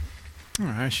All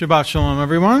right, Shabbat Shalom,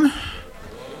 everyone.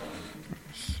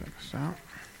 Check this out.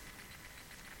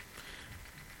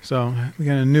 So we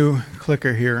got a new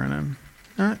clicker here, and I'm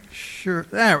not sure.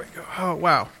 There we go. Oh,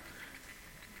 wow.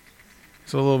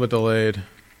 It's a little bit delayed.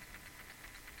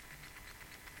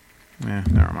 Yeah,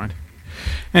 never mind.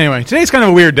 Anyway, today's kind of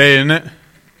a weird day, isn't it?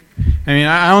 I mean,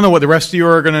 I don't know what the rest of you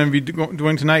are going to be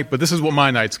doing tonight, but this is what my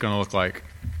night's going to look like.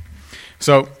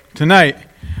 So tonight,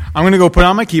 I'm going to go put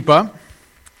on my kippah.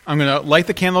 I'm going to light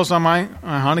the candles on my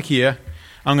Hanukkah.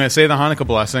 I'm going to say the Hanukkah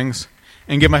blessings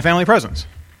and give my family presents.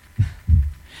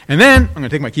 And then I'm going to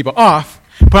take my kippah off,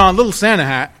 put on a little Santa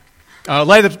hat,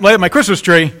 light up my Christmas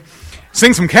tree,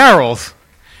 sing some carols,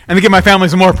 and then give my family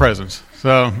some more presents.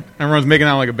 So everyone's making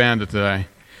out like a bandit today.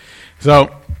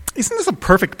 So isn't this a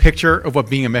perfect picture of what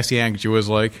being a Messianic Jew is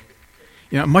like?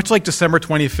 You know, much like December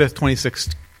 25th,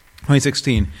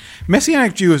 2016,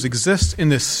 Messianic Jews exist in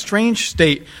this strange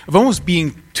state of almost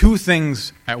being two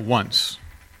things at once.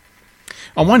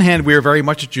 On one hand, we are very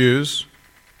much Jews,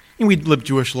 and we live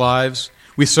Jewish lives.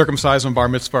 We circumcise and bar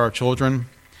mitzvah our children.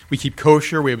 We keep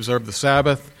kosher. We observe the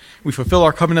Sabbath. We fulfill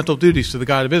our covenantal duties to the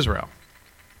God of Israel.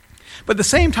 But at the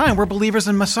same time, we're believers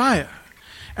in Messiah,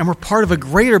 and we're part of a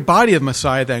greater body of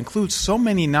Messiah that includes so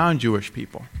many non-Jewish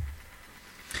people.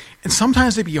 And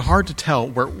sometimes it'd be hard to tell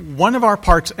where one of our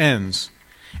parts ends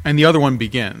and the other one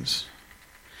begins.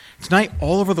 Tonight,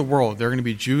 all over the world, there are going to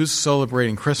be Jews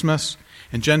celebrating Christmas,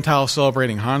 and Gentiles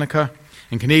celebrating Hanukkah,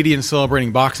 and Canadians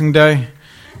celebrating Boxing Day,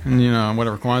 and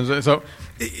whatever Kwanzaa. So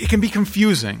it can be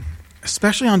confusing,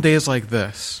 especially on days like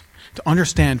this, to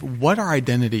understand what our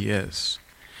identity is,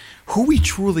 who we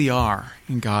truly are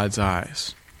in God's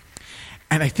eyes.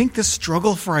 And I think this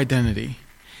struggle for identity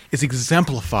is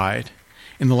exemplified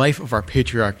in the life of our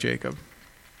patriarch Jacob.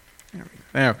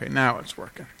 Okay, now it's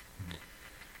working.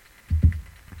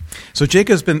 So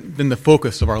Jacob's been the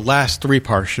focus of our last three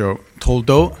parshot,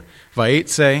 Toldot,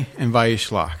 Vayetze, and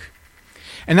Vayishlach.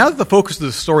 And now that the focus of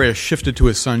the story has shifted to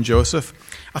his son Joseph,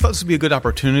 I thought this would be a good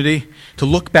opportunity to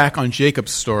look back on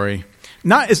Jacob's story,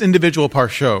 not as individual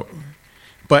parshot,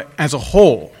 but as a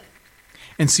whole,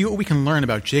 and see what we can learn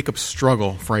about Jacob's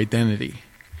struggle for identity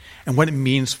and what it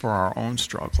means for our own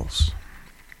struggles.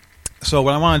 So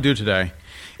what I want to do today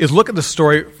is look at the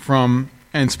story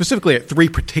and specifically at three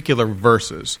particular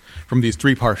verses from these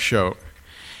three parshot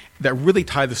that really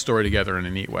tie the story together in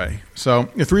a neat way. So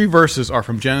the three verses are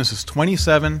from Genesis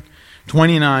 27,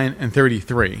 29, and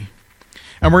 33.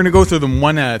 And we're going to go through them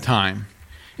one at a time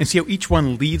and see how each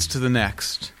one leads to the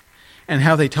next and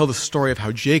how they tell the story of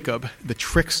how Jacob, the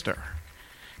trickster,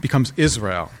 becomes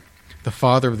Israel, the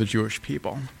father of the Jewish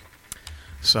people.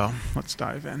 So let's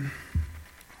dive in.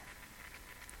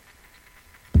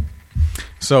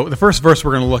 So the first verse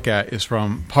we're going to look at is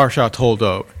from Parshat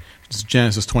Toldot, which is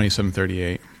Genesis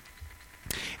 27:38.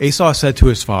 Esau said to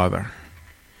his father,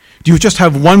 "Do you just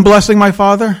have one blessing, my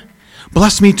father?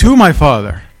 Bless me too, my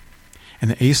father." And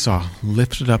then Esau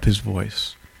lifted up his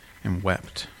voice and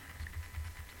wept.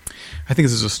 I think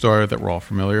this is a story that we're all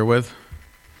familiar with.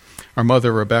 Our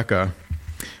mother, Rebecca,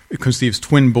 conceives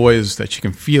twin boys that she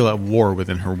can feel at war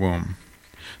within her womb.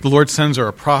 The Lord sends her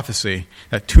a prophecy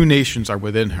that two nations are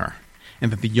within her,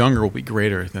 and that the younger will be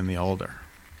greater than the older.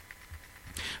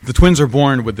 The twins are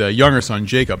born with the younger son,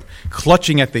 Jacob,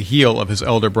 clutching at the heel of his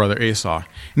elder brother, Esau.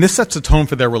 And this sets the tone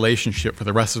for their relationship for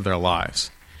the rest of their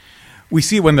lives. We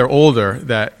see when they're older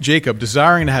that Jacob,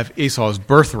 desiring to have Esau's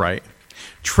birthright,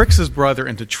 tricks his brother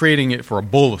into trading it for a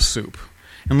bowl of soup.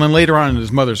 And then later on in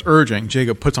his mother's urging,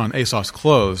 Jacob puts on Esau's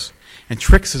clothes and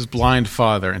tricks his blind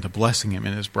father into blessing him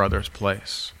in his brother's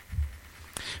place.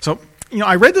 So,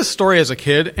 I read this story as a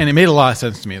kid, and it made a lot of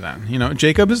sense to me then.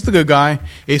 Jacob is the good guy,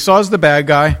 Esau is the bad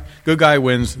guy, good guy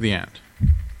wins, the end.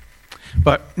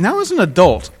 But now as an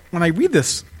adult, when I read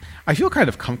this, I feel kind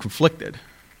of conflicted.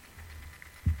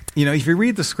 If you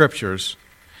read the scriptures,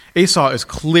 Esau is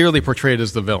clearly portrayed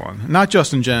as the villain, not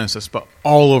just in Genesis, but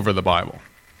all over the Bible.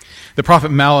 The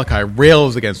prophet Malachi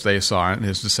rails against Esau and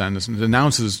his descendants and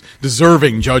denounces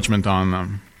deserving judgment on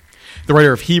them. The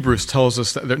writer of Hebrews tells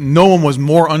us that no one was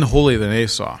more unholy than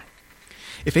Esau.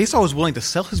 If Esau was willing to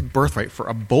sell his birthright for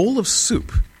a bowl of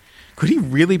soup, could he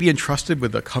really be entrusted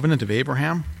with the covenant of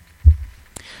Abraham?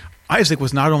 Isaac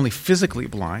was not only physically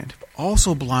blind, but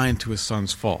also blind to his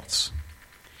son's faults.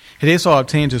 Had Esau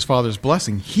obtained his father's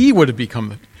blessing, he would have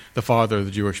become the father of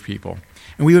the Jewish people,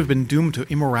 and we would have been doomed to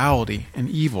immorality and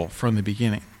evil from the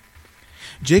beginning.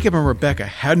 Jacob and Rebekah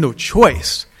had no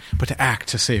choice but to act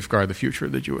to safeguard the future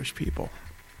of the Jewish people.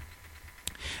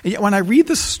 And yet when I read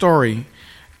this story,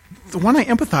 the one I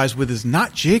empathize with is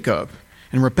not Jacob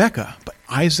and Rebekah, but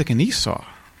Isaac and Esau.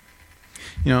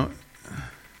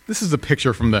 This This is a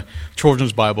picture from the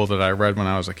children's Bible that I read when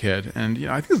I was a kid. And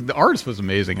I think the artist was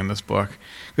amazing in this book.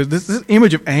 Because this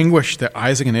image of anguish that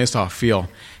Isaac and Esau feel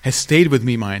has stayed with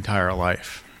me my entire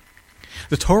life.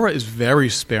 The Torah is very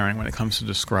sparing when it comes to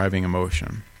describing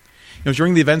emotion.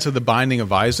 During the events of the binding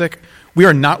of Isaac, we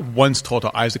are not once told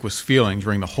how Isaac was feeling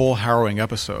during the whole harrowing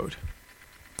episode.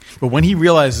 But when he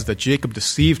realizes that Jacob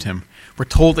deceived him, we're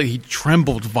told that he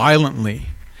trembled violently,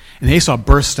 and Esau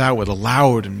burst out with a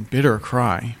loud and bitter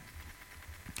cry.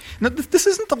 Now, this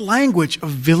isn't the language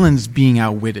of villains being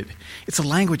outwitted. It's a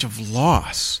language of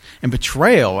loss and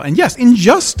betrayal and, yes,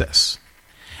 injustice.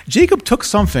 Jacob took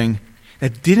something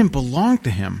that didn't belong to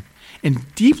him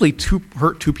and deeply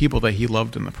hurt two people that he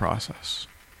loved in the process.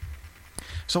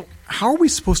 So how are we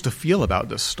supposed to feel about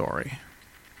this story?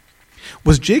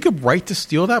 Was Jacob right to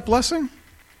steal that blessing?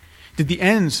 Did the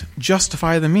ends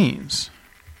justify the means?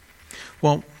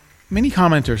 Well, many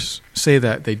commenters say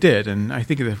that they did, and I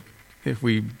think if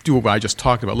we do what I just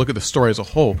talked about, look at the story as a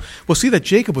whole, we'll see that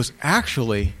Jacob was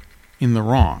actually in the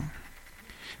wrong,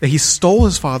 that he stole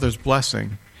his father's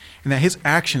blessing, and that his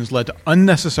actions led to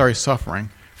unnecessary suffering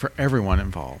for everyone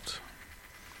involved.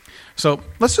 So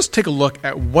let's just take a look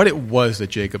at what it was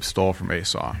that Jacob stole from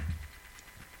Esau.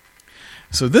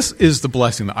 So this is the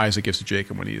blessing that Isaac gives to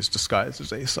Jacob when he is disguised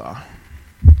as Esau.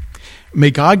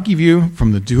 May God give you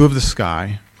from the dew of the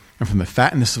sky and from the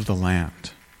fatness of the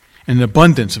land, and an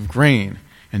abundance of grain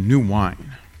and new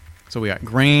wine. So we got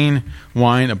grain,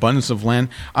 wine, abundance of land.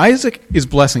 Isaac is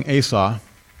blessing Esau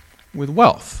with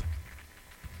wealth.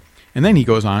 And then he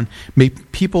goes on, may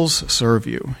peoples serve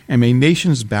you, and may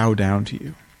nations bow down to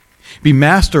you. Be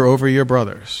master over your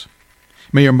brothers.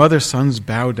 May your mother's sons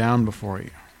bow down before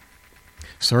you.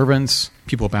 Servants,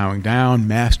 people bowing down,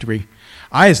 mastery.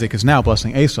 Isaac is now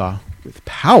blessing Esau with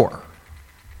power,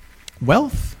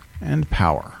 wealth, and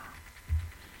power.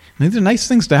 And these are nice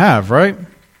things to have, right?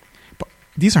 But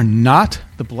these are not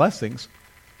the blessings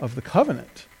of the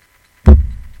covenant. There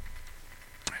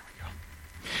we go.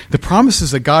 The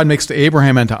promises that God makes to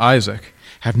Abraham and to Isaac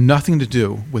have nothing to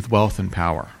do with wealth and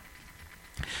power.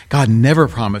 God never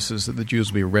promises that the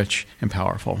Jews will be rich and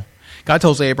powerful. God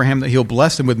tells Abraham that he'll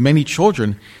bless him with many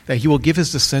children, that he will give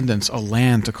his descendants a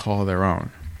land to call their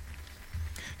own.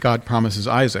 God promises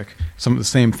Isaac some of the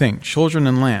same thing, children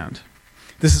and land.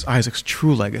 This is Isaac's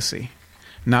true legacy,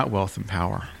 not wealth and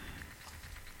power.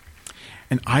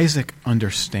 And Isaac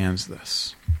understands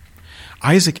this.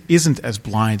 Isaac isn't as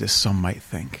blind as some might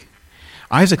think.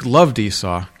 Isaac loved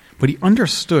Esau, but he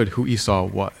understood who Esau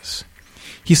was.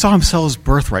 He saw him sell his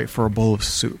birthright for a bowl of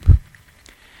soup.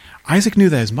 Isaac knew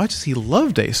that as much as he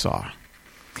loved Esau,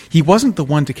 he wasn't the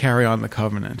one to carry on the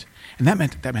covenant, and that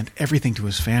meant everything to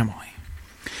his family.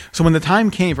 So when the time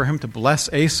came for him to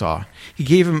bless Esau, he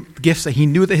gave him gifts that he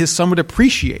knew that his son would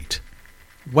appreciate: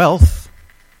 wealth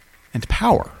and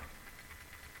power.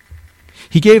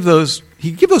 He gave those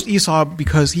Esau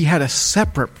because he had a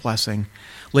separate blessing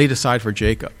laid aside for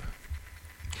Jacob.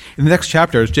 In the next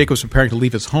chapter, as Jacob was preparing to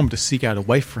leave his home to seek out a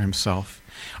wife for himself,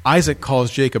 Isaac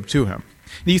calls Jacob to him.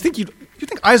 Now you think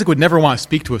Isaac would never want to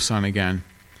speak to his son again,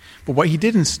 but what he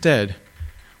did instead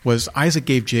was Isaac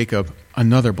gave Jacob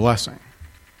another blessing.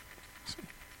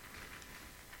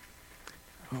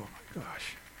 Oh my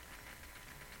gosh.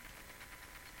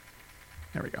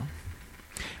 There we go.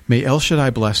 May El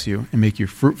Shaddai bless you and make you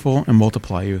fruitful and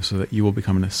multiply you so that you will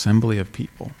become an assembly of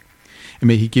people. And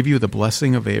may he give you the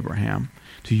blessing of Abraham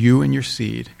to you and your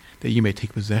seed, that you may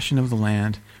take possession of the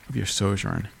land of your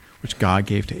sojourn, which God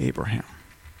gave to Abraham.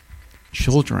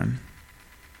 Children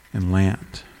and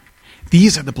land.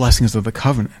 These are the blessings of the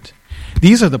covenant.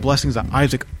 These are the blessings that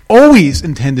Isaac always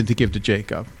intended to give to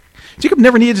Jacob. Jacob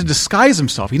never needed to disguise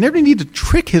himself. He never needed to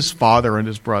trick his father and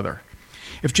his brother.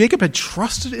 If Jacob had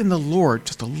trusted in the Lord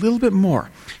just a little bit more,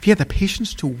 if he had the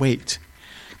patience to wait,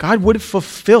 God would have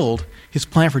fulfilled his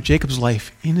plan for Jacob's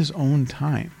life in his own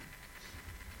time.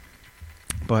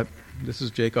 But this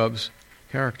is Jacob's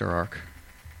character arc.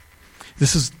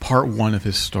 This is part one of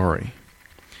his story.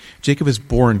 Jacob is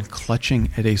born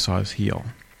clutching at Esau's heel.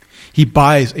 He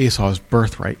buys Esau's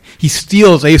birthright. He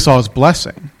steals Esau's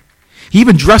blessing. He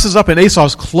even dresses up in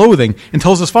Esau's clothing and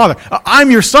tells his father, "I'm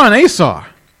your son, Esau."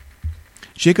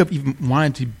 Jacob even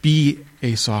wanted to be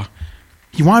Esau.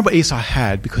 He wanted what Esau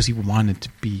had because he wanted to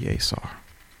be Esau.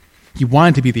 He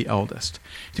wanted to be the eldest,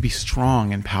 to be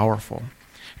strong and powerful,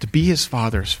 to be his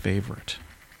father's favorite.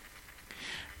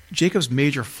 Jacob's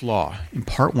major flaw in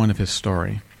part one of his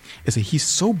story is that he's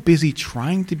so busy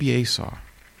trying to be Esau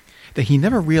that he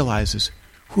never realizes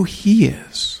who he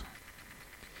is.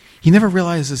 He never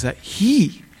realizes that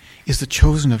he is the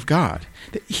chosen of God,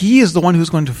 that he is the one who's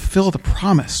going to fulfill the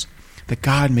promise that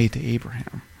God made to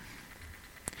Abraham.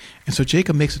 And so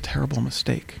Jacob makes a terrible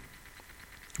mistake.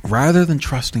 Rather than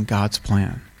trusting God's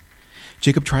plan,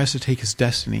 Jacob tries to take his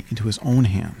destiny into his own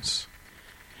hands.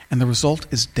 And the result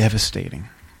is devastating.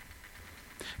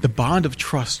 The bond of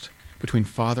trust between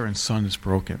father and son is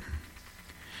broken.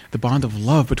 The bond of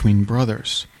love between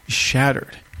brothers is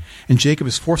shattered. And Jacob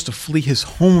is forced to flee his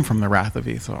home from the wrath of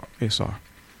Esau.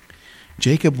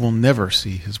 Jacob will never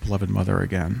see his beloved mother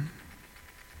again.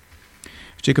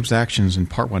 Jacob's actions in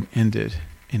part 1 ended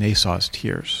in Esau's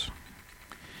tears.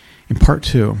 In part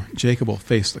 2, Jacob will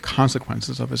face the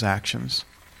consequences of his actions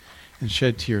and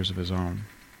shed tears of his own.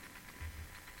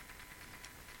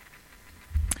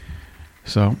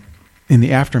 So, in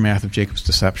the aftermath of Jacob's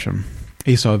deception,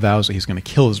 Esau vows that he's going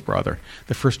to kill his brother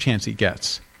the first chance he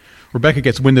gets. Rebekah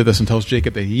gets wind of this and tells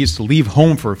Jacob that he needs to leave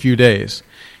home for a few days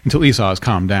until Esau has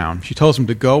calmed down. She tells him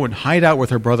to go and hide out with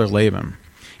her brother Laban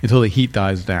until the heat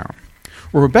dies down.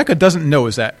 What Rebekah doesn't know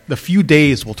is that the few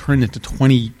days will turn into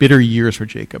 20 bitter years for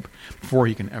Jacob before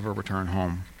he can ever return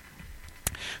home.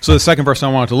 So the second verse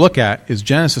I wanted to look at is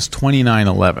Genesis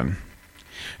 29:11.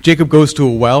 Jacob goes to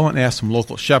a well and asks some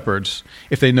local shepherds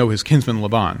if they know his kinsman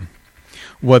Laban.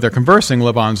 While they're conversing,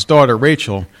 Laban's daughter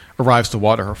Rachel arrives to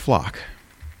water her flock.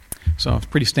 So it's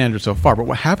pretty standard so far, but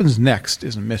what happens next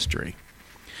is a mystery.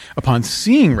 Upon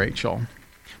seeing Rachel,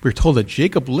 we're told that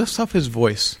Jacob lifts up his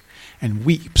voice and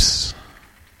weeps.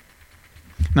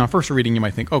 Now, first reading, you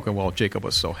might think, okay, well, Jacob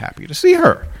was so happy to see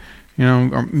her.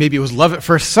 Or maybe it was love at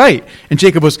first sight, and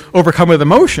Jacob was overcome with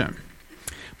emotion.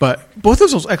 But both of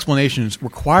those explanations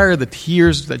require the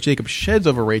tears that Jacob sheds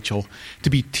over Rachel to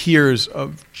be tears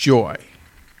of joy.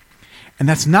 And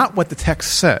that's not what the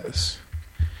text says.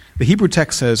 The Hebrew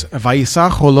text says,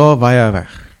 "Vayisach holo vayarech."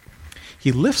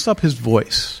 He lifts up his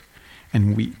voice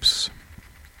and weeps.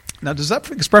 Now, does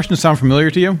that expression sound familiar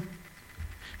to you?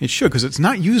 It should, because it's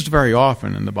not used very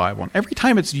often in the Bible. And every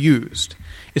time it's used,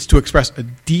 it's to express a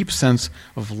deep sense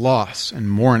of loss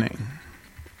and mourning.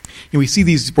 We see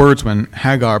these words when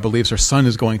Hagar believes her son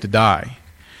is going to die,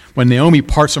 when Naomi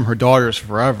parts from her daughters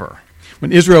forever,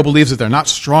 when Israel believes that they're not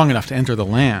strong enough to enter the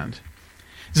land.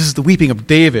 This is the weeping of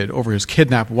David over his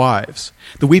kidnapped wives,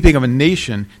 the weeping of a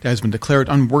nation that has been declared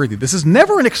unworthy. This is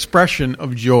never an expression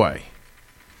of joy.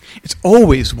 It's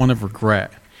always one of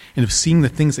regret and of seeing the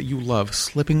things that you love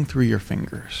slipping through your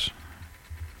fingers.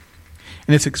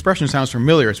 And its expression sounds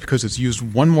familiar. It's because it's used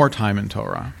one more time in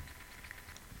Torah,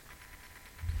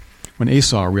 when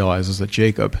Esau realizes that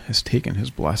Jacob has taken his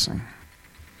blessing.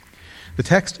 The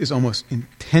text is almost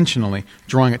intentionally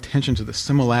drawing attention to the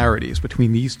similarities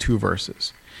between these two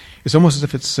verses. It's almost as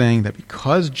if it's saying that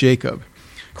because Jacob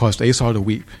caused Esau to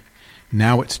weep,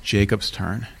 now it's Jacob's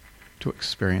turn to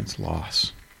experience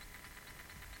loss.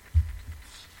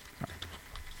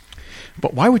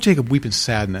 But why would Jacob weep in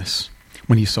sadness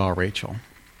when he saw Rachel?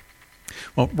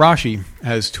 Well, Rashi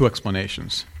has two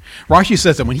explanations. Rashi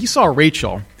says that when he saw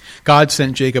Rachel, God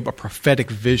sent Jacob a prophetic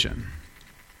vision.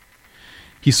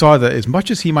 He saw that as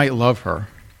much as he might love her,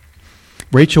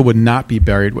 Rachel would not be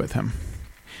buried with him.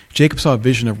 Jacob saw a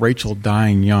vision of Rachel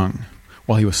dying young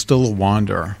while he was still a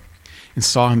wanderer, and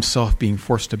saw himself being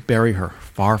forced to bury her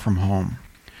far from home,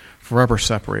 forever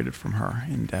separated from her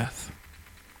in death.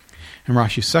 And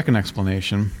Rashi's second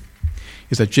explanation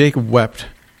is that Jacob wept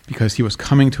because he was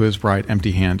coming to his bride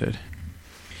empty-handed.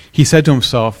 He said to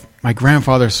himself, "My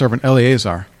grandfather's servant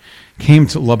Eleazar came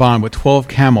to Laban with 12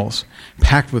 camels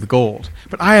packed with gold,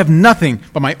 but I have nothing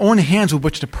but my own hands with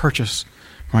which to purchase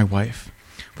my wife."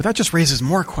 But that just raises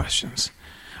more questions.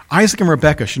 Isaac and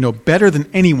Rebekah should know better than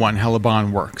anyone how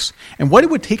Laban works, and what it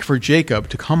would take for Jacob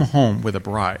to come home with a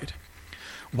bride.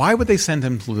 Why would they send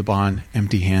him to Laban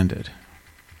empty-handed?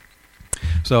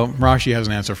 So Rashi has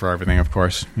an answer for everything, of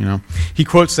course. He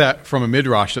quotes that from a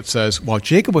midrash that says, while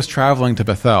Jacob was traveling to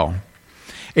Bethel,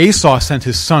 Esau sent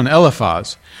his son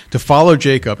Eliphaz to follow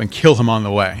Jacob and kill him on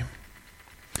the way.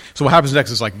 So what happens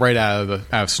next is like right out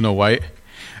of Snow White.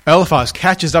 Eliphaz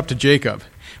catches up to Jacob,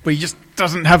 but he just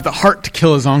doesn't have the heart to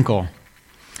kill his uncle.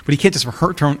 But he can't just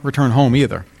return home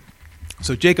either.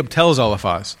 So Jacob tells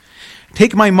Eliphaz,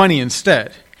 "Take my money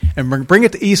instead and bring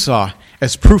it to Esau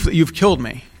as proof that you've killed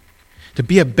me. To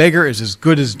be a beggar is as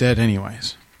good as dead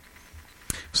anyways."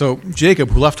 So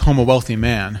Jacob, who left home a wealthy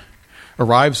man,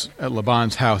 arrives at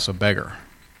Laban's house a beggar.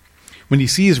 When he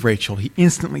sees Rachel, he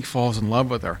instantly falls in love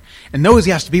with her and knows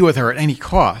he has to be with her at any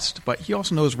cost, but he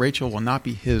also knows Rachel will not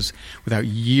be his without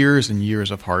years and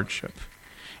years of hardship.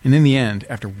 And in the end,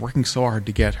 after working so hard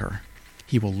to get her,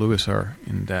 he will lose her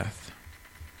in death.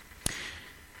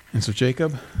 And so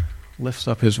Jacob lifts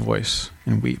up his voice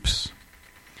and weeps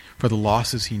for the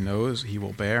losses he knows he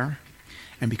will bear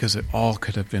and because it all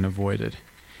could have been avoided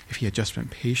if he had just been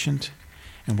patient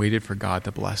and waited for God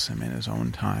to bless him in his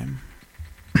own time.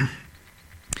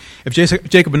 If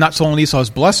Jacob had not stolen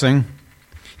Esau's blessing,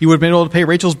 he would have been able to pay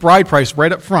Rachel's bride price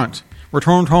right up front,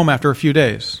 returned home after a few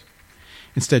days.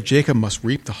 Instead, Jacob must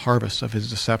reap the harvest of his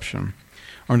deception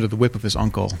under the whip of his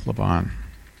uncle Laban.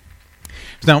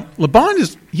 Now, Laban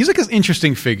he's like an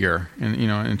interesting figure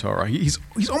in Torah. He's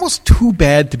almost too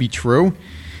bad to be true.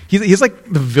 He's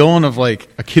like the villain of like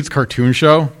a kid's cartoon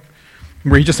show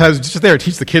where he's just there to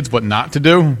teach the kids what not to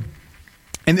do.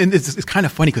 And it's kind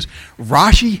of funny because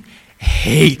Rashi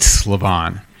hates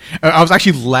Laban. I was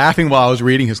actually laughing while I was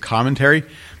reading his commentary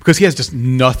because he has just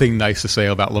nothing nice to say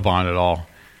about Laban at all.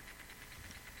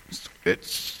 There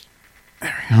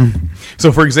we go.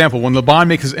 So, for example, when Laban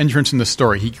makes his entrance in the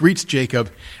story, he greets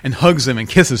Jacob and hugs him and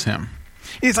kisses him.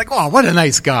 He's like, oh, what a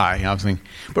nice guy. I was thinking.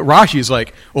 But Rashi is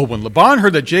like, oh, when Laban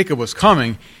heard that Jacob was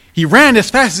coming, he ran as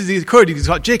fast as he could. He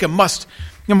thought Jacob must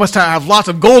have lots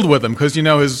of gold with him because,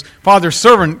 his father's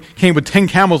servant came with 10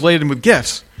 camels laden with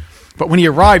gifts. But when he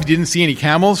arrived, he didn't see any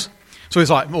camels. So he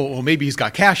thought, oh, well, maybe he's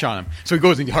got cash on him. So he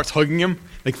goes and he starts hugging him,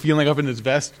 like feeling up in his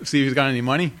vest to see if he's got any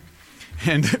money.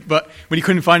 But when he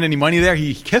couldn't find any money there,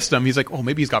 he kissed him. He's like, oh,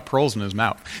 maybe he's got pearls in his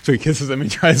mouth. So he kisses him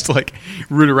and tries to like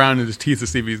root around in his teeth to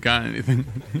see if he's got anything.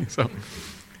 So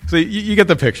you get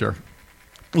the picture.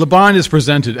 Laban is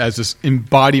presented as this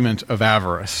embodiment of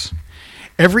avarice.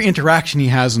 Every interaction he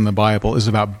has in the Bible is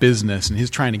about business, and he's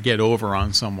trying to get over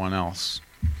on someone else.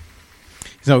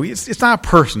 So it's not a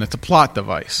person, it's a plot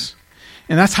device.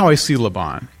 And that's how I see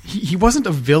Laban. He wasn't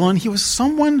a villain. He was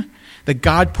someone that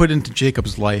God put into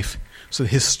Jacob's life so that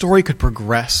his story could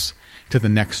progress to the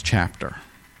next chapter.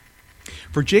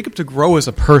 For Jacob to grow as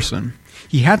a person,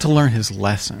 he had to learn his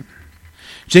lesson.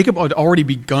 Jacob had already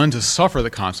begun to suffer the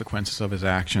consequences of his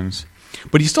actions,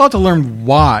 but he still had to learn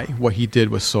why what he did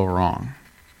was so wrong.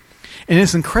 In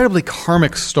this incredibly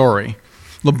karmic story,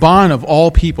 Laban, of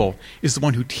all people, is the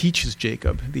one who teaches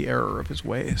Jacob the error of his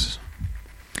ways.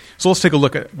 So let's take a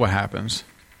look at what happens.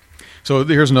 So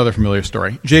here's another familiar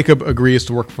story. Jacob agrees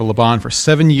to work for Laban for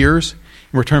 7 years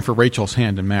in return for Rachel's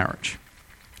hand in marriage.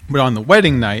 But on the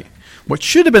wedding night, what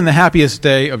should have been the happiest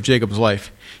day of Jacob's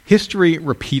life, history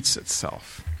repeats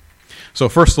itself. So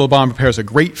first Laban prepares a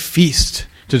great feast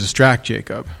to distract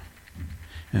Jacob.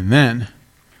 And then,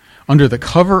 under the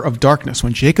cover of darkness,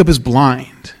 when Jacob is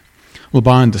blind,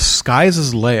 Laban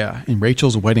disguises Leah in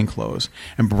Rachel's wedding clothes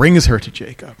and brings her to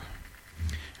Jacob.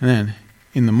 And then,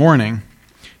 in the morning,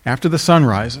 after the sun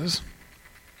rises,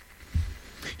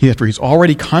 after he's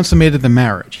already consummated the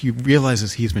marriage, he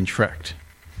realizes he's been tricked.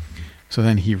 So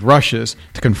then he rushes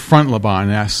to confront Laban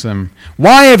and asks him,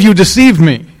 "Why have you deceived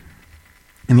me?"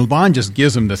 And Laban just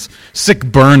gives him this sick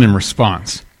burn in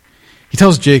response. He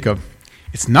tells Jacob,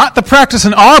 "It's not the practice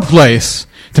in our place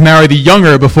to marry the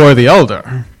younger before the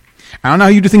elder. I don't know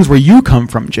how you do things where you come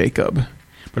from, Jacob,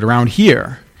 but around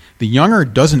here, the younger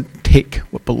doesn't take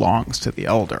what belongs to the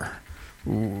elder."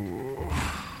 Ooh.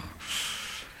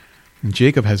 And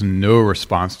Jacob has no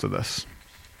response to this.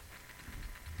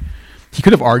 He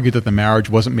could have argued that the marriage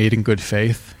wasn't made in good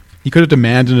faith. He could have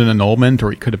demanded an annulment,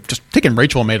 or he could have just taken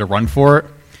Rachel and made a run for it.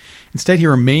 Instead, he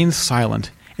remains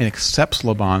silent and accepts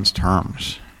Laban's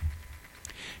terms.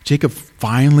 Jacob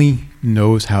finally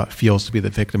knows how it feels to be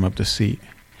the victim of deceit,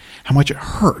 how much it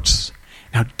hurts,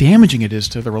 and how damaging it is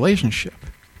to the relationship.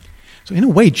 So in a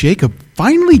way, Jacob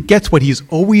finally gets what he's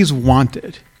always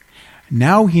wanted.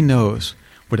 Now he knows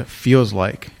what it feels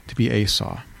like to be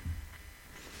Esau.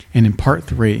 And in part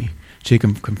 3,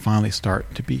 Jacob can finally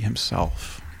start to be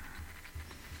himself.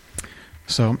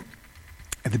 So,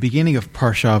 at the beginning of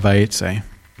Parsha Vayetze,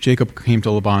 Jacob came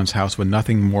to Laban's house with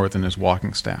nothing more than his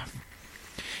walking staff.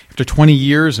 After 20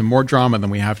 years and more drama than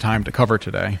we have time to cover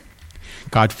today,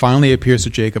 God finally appears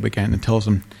to Jacob again and tells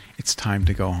him it's time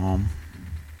to go home.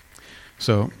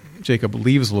 So Jacob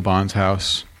leaves Laban's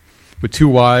house with 2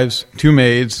 wives, 2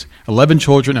 maids, 11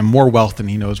 children, and more wealth than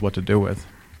he knows what to do with.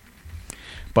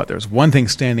 But there's one thing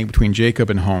standing between Jacob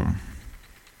and home.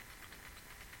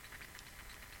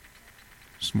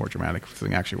 It's more dramatic if the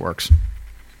thing actually works.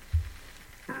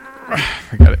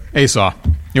 Forget it. Esau.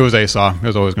 It was Esau. It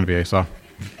was always going to be Esau.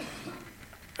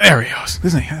 There he goes.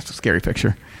 That's a scary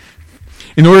picture.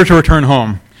 In order to return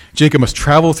home, Jacob must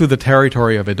travel through the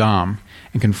territory of Edom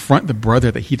and confront the brother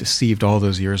that he deceived all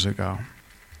those years ago.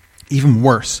 Even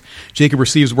worse, Jacob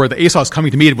receives word that Esau is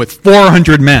coming to meet him with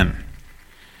 400 men.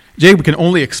 Jacob can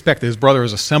only expect that his brother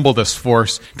has assembled this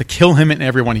force to kill him and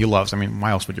everyone he loves. I mean,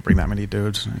 why else would you bring that many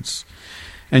dudes?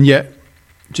 And yet,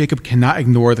 Jacob cannot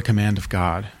ignore the command of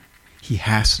God. He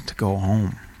has to go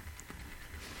home.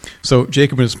 So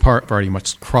Jacob and his party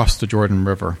must cross the Jordan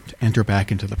River to enter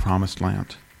back into the promised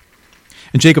land.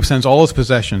 And Jacob sends all his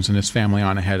possessions and his family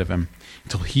on ahead of him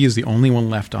until he is the only one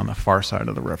left on the far side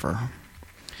of the river.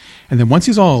 And then once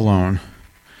he's all alone,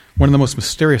 one of the most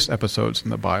mysterious episodes in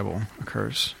the Bible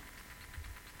occurs.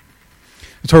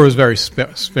 The Torah is very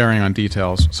sparing on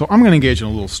details, so I'm going to engage in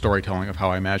a little storytelling of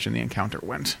how I imagine the encounter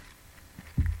went.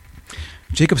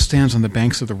 Jacob stands on the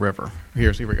banks of the river.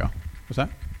 Here we go. What's that?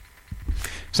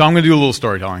 So I'm going to do a little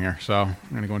storytelling here, so I'm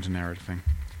going to go into narrative thing.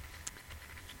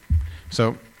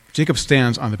 So Jacob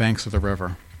stands on the banks of the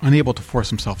river, unable to force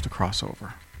himself to cross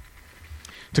over.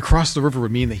 To cross the river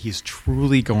would mean that he's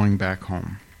truly going back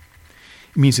home.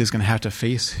 It means he's going to have to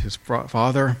face his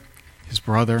father, his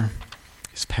brother,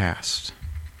 his past.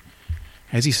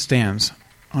 As he stands,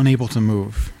 unable to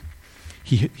move,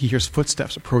 he hears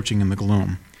footsteps approaching in the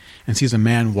gloom and sees a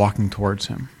man walking towards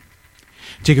him.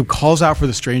 Jacob calls out for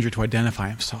the stranger to identify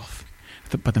himself,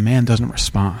 but the man doesn't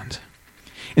respond.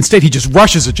 Instead, he just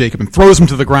rushes at Jacob and throws him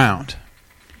to the ground.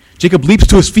 Jacob leaps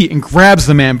to his feet and grabs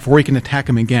the man before he can attack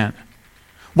him again.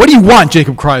 "What do you want?"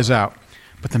 Jacob cries out.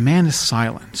 But the man is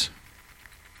silent.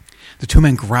 The two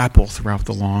men grapple throughout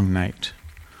the long night.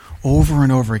 Over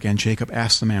and over again, Jacob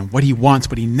asks the man what he wants,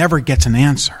 but he never gets an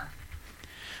answer.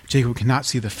 Jacob cannot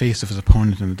see the face of his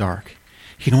opponent in the dark.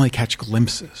 He can only catch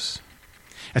glimpses.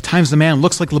 At times, the man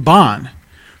looks like Laban,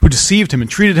 who deceived him and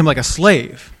treated him like a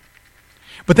slave.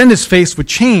 But then his face would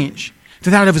change to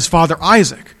that of his father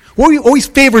Isaac, who always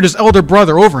favored his elder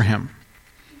brother over him.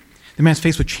 The man's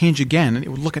face would change again, and it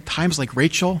would look at times like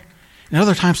Rachel and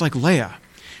other times like Leah,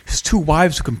 his two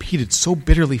wives who competed so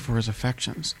bitterly for his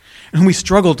affections, and whom he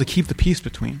struggled to keep the peace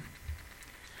between.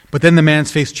 But then the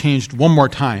man's face changed one more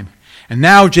time, and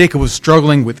now Jacob was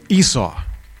struggling with Esau.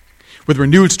 With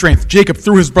renewed strength, Jacob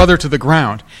threw his brother to the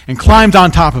ground and climbed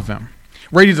on top of him,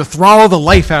 ready to throttle the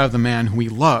life out of the man whom he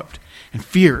loved and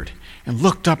feared and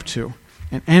looked up to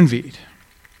and envied.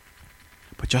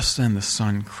 But just then the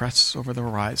sun crests over the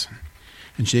horizon,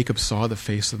 and Jacob saw the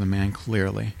face of the man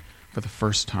clearly for the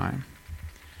first time.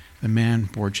 The man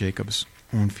bore Jacob's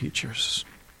own features.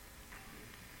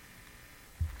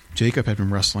 Jacob had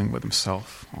been wrestling with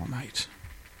himself all night.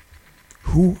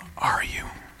 "Who are you?"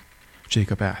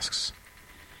 Jacob asks.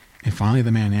 And finally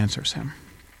the man answers him.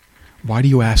 "Why do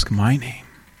you ask my name?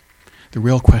 The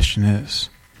real question is,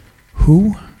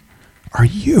 who are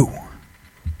you?"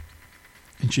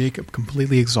 And Jacob,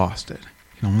 completely exhausted,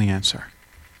 can only answer,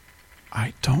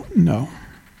 "I don't know."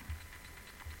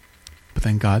 But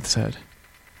then God said,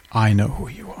 "I know who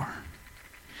you are.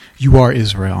 You are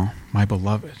Israel, my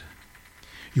beloved.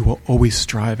 You will always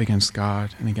strive against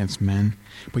God and against men,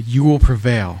 but you will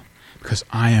prevail because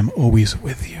I am always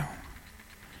with you.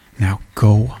 Now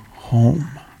go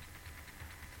home."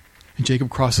 And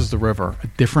Jacob crosses the river, a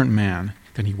different man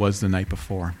than he was the night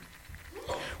before.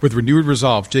 With renewed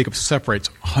resolve, Jacob separates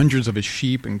hundreds of his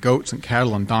sheep and goats and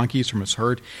cattle and donkeys from his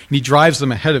herd, and he drives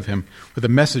them ahead of him with a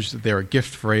message that they are a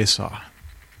gift for Esau.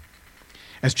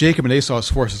 As Jacob and Esau's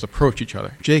forces approach each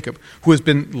other, Jacob, who has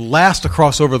been last to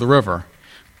cross over the river,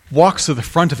 walks to the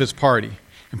front of his party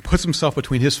and puts himself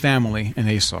between his family and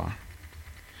Esau.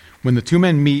 When the two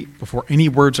men meet, before any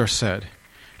words are said,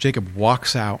 Jacob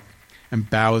walks out and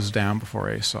bows down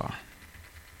before Esau.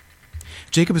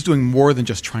 Jacob is doing more than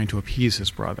just trying to appease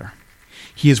his brother.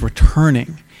 He is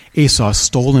returning Esau's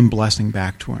stolen blessing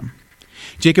back to him.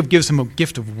 Jacob gives him a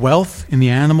gift of wealth in the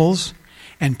animals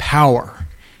and power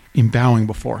in bowing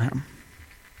before him.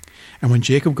 And when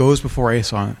Jacob goes before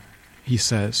Esau, he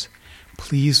says,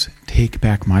 "Please take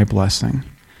back my blessing,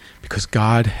 because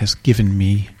God has given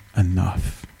me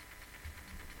enough."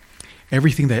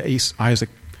 Everything that Isaac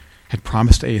had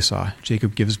promised to Esau,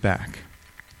 Jacob gives back.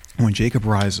 And when Jacob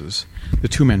rises, the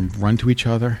two men run to each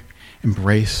other,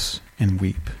 embrace, and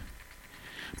weep.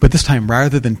 But this time,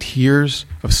 rather than tears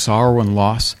of sorrow and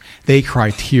loss, they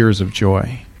cry tears of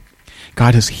joy.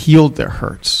 God has healed their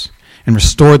hurts and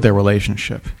restored their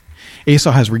relationship.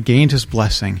 Esau has regained his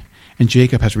blessing, and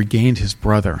Jacob has regained his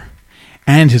brother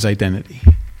and his identity,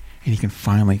 and he can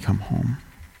finally come home.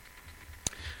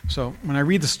 So when I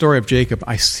read the story of Jacob,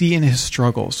 I see in his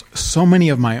struggles so many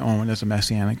of my own as a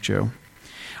Messianic Jew.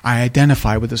 I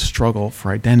identify with his struggle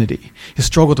for identity, his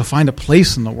struggle to find a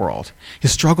place in the world,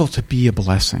 his struggle to be a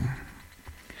blessing.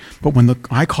 But when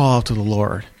I call out to the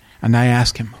Lord and I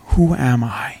ask him, "Who am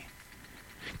I?"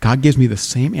 God gives me the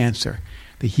same answer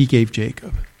that he gave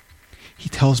Jacob. He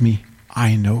tells me,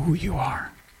 "I know who you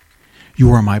are.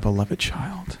 You are my beloved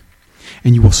child.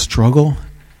 And you will struggle,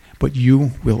 but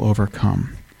you will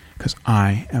overcome, because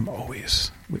I am always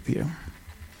with you."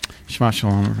 Shabbat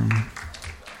shalom, everyone.